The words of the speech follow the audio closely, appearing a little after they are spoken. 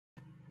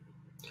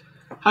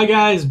Hi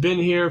guys, Ben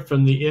here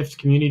from the IFT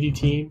community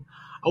team.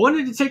 I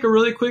wanted to take a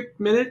really quick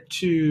minute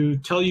to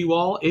tell you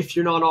all, if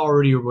you're not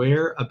already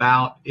aware,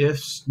 about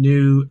IFT's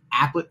new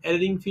applet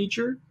editing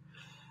feature.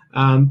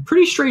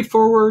 Pretty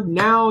straightforward.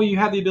 Now you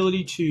have the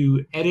ability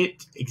to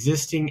edit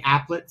existing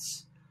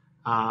applets.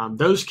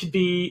 Those could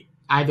be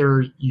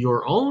either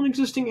your own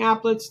existing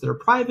applets that are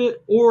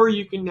private, or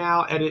you can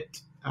now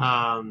edit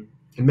and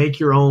make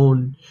your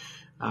own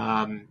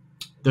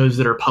those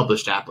that are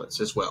published applets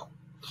as well.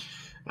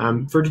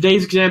 For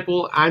today's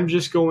example, I'm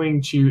just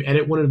going to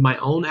edit one of my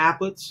own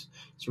applets.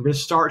 So we're going to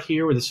start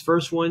here with this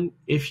first one.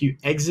 If you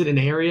exit an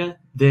area,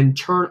 then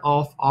turn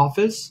off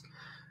office.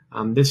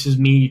 This is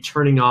me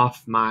turning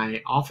off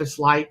my office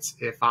lights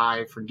if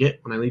I forget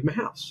when I leave my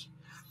house.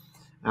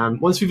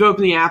 Once we've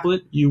opened the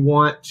applet, you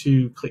want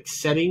to click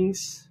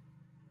Settings.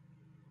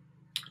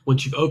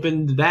 Once you've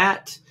opened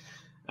that,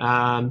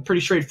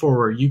 pretty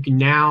straightforward. You can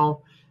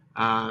now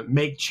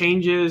make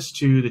changes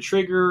to the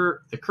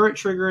trigger, the current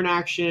trigger in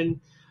action.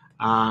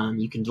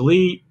 You can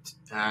delete,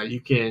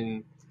 you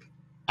can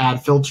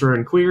add filter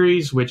and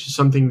queries, which is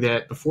something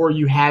that before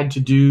you had to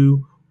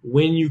do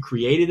when you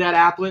created that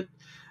applet.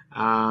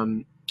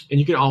 And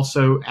you can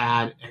also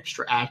add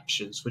extra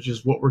actions, which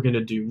is what we're going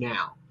to do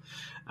now.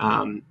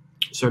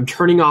 So I'm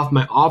turning off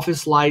my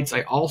office lights.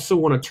 I also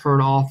want to turn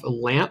off a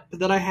lamp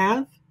that I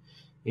have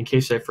in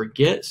case I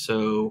forget.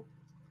 So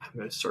I'm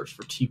going to search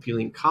for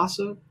TP-Link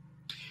Kasa,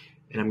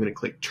 and I'm going to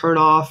click turn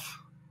off.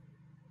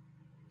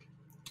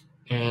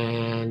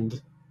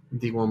 And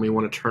the one we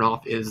want to turn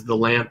off is the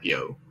lamp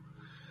yo.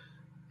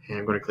 And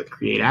I'm going to click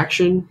create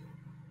action.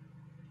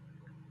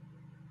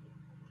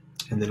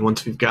 And then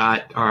once we've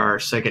got our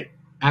second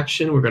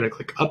action, we're going to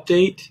click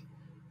update.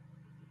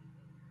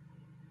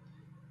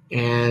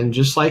 And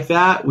just like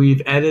that,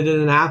 we've edited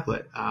an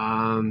applet.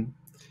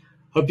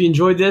 Hope you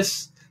enjoyed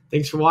this.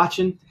 Thanks for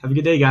watching. Have a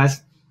good day,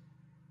 guys.